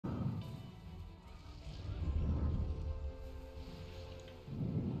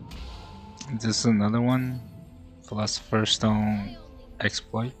Is this another one? Philosopher Stone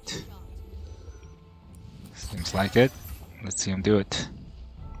exploit? Seems like it. Let's see him do it.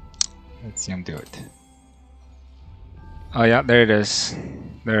 Let's see him do it. Oh yeah, there it is.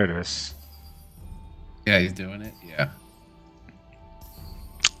 There it is. Yeah, he's doing it. Yeah.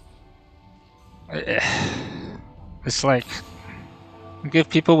 It's like give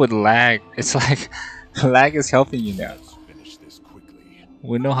people with lag. It's like lag is helping you now.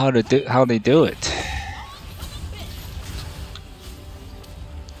 We know how to do how they do it.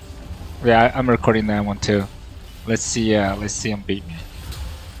 Yeah, I'm recording that one too. Let's see him beat me.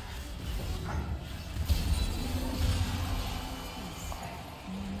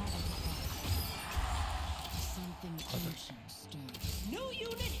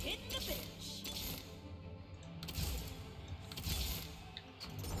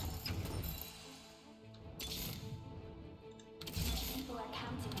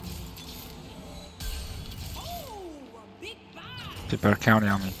 People are counting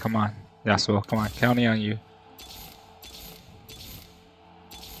on me. Come on. Yasuo, come on. Counting on you.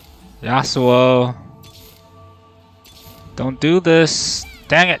 Yasuo. Don't do this.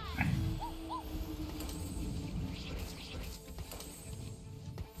 Dang it.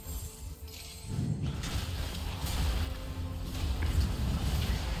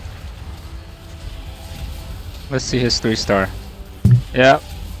 Let's see his 3-star. Yep.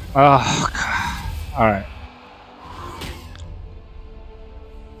 Oh, God. Alright.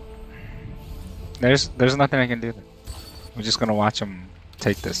 There's nothing I can do. I'm just gonna watch him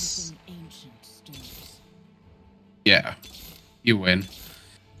take this. Yeah. You win.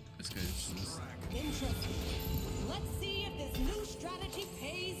 That's good. Let's see if this new strategy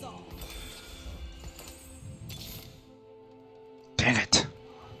pays off. Dang it.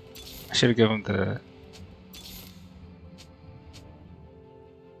 I should have given him the...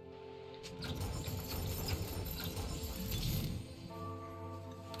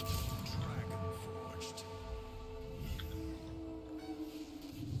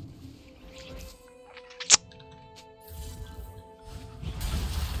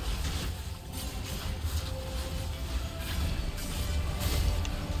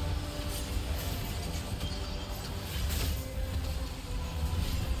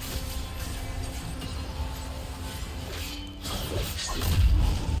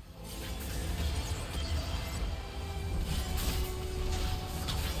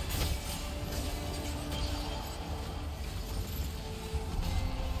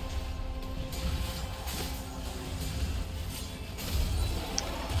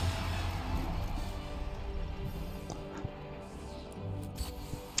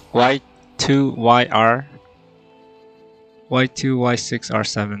 Y2, YR, Y2, Y6,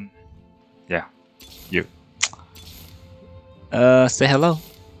 R7. Yeah, you. Say hello.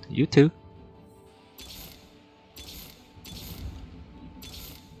 You too.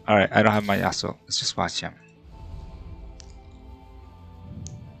 Alright, I don't have my Yasuo. Let's just watch him.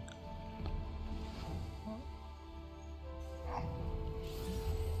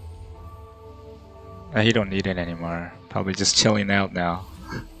 He don't need it anymore. Probably just chilling out now.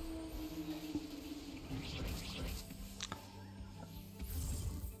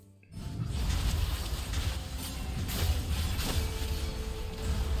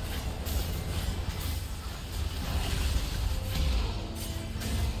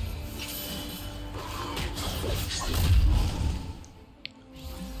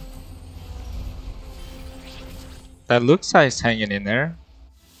 That Luke size hanging in there.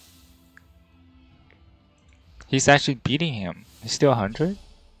 He's actually beating him. He's still 100?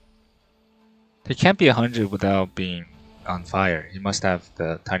 He can't be 100 without being on fire. He must have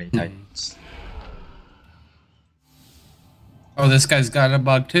the tiny titans. Oh, this guy's got a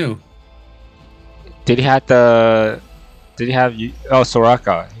bug too. Did he have the... Did he have... Oh,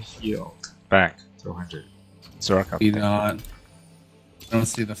 Soraka. He healed back to 100. Soraka. He not. I don't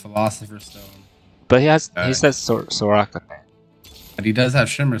see the Philosopher Stone. But he has... He says Soraka thing. But he does have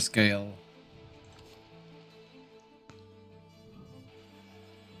Shimmer Scale.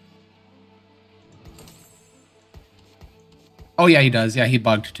 Oh yeah, he does. Yeah, he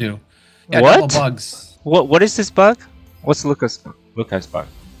bugged too. Yeah, What? double bugs. What is this bug? What's Lucas bug?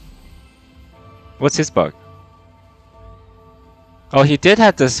 What's his bug? Oh, he did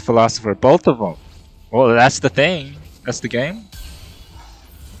have this Philosopher, both of them. Well, that's the thing. That's the game.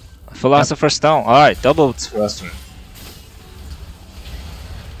 Philosopher Stone. Alright, double Philosopher.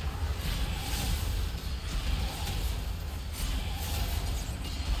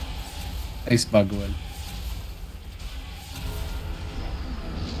 Nice bug win.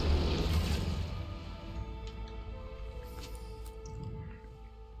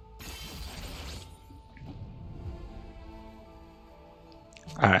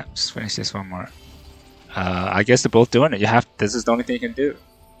 Alright, just finish this one more. I guess they're both doing it. You have. This is the only thing you can do.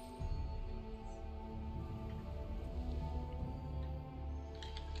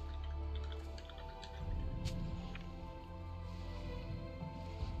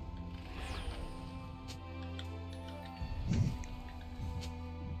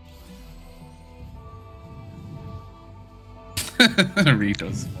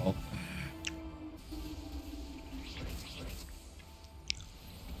 Rito's fault.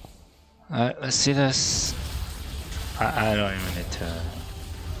 Alright, let's see this. I don't even need to.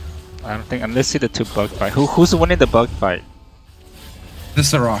 I don't think. Let's see the two bug fight. Who's winning the bug fight? The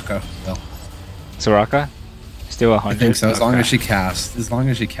Soraka. Well, Soraka? Still 100? I think so. As long Okay. as she casts. As long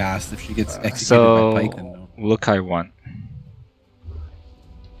as she casts. If she gets executed So, by Pike, then no. Lukai won.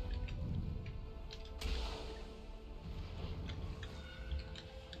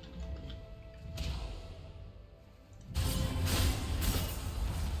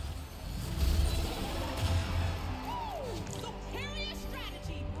 Superior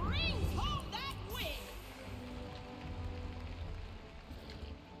strategy brings home that win.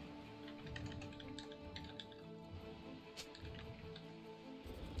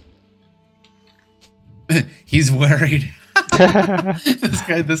 He's worried.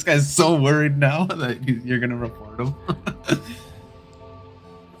 This guy's so worried now that you're gonna report him.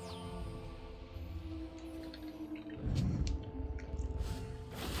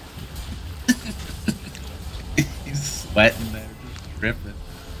 He's sweating there, just dripping.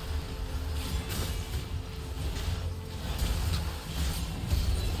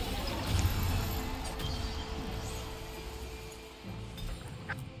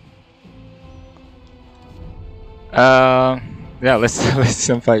 Yeah, let's let's see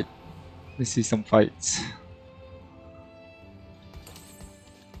some fight. Let's see some fights.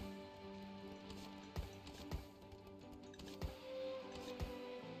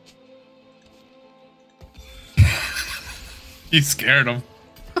 You scared him.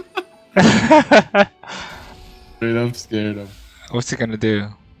 Straight up scared him. What's he gonna do?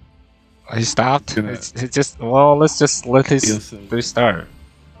 He stopped. Gonna- It's just well. Let's just let his Feels so- restart.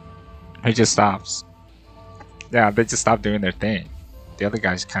 He just stops. Yeah, they just stop doing their thing. The other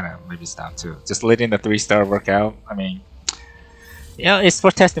guys kind of maybe stop too. Just letting the 3-star work out. I mean, yeah, it's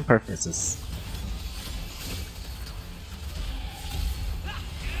for testing purposes.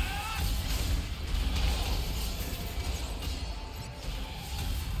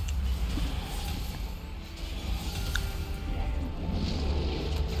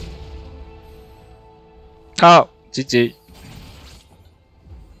 Oh, GG.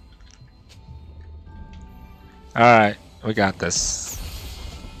 Alright, we got this.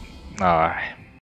 Alright.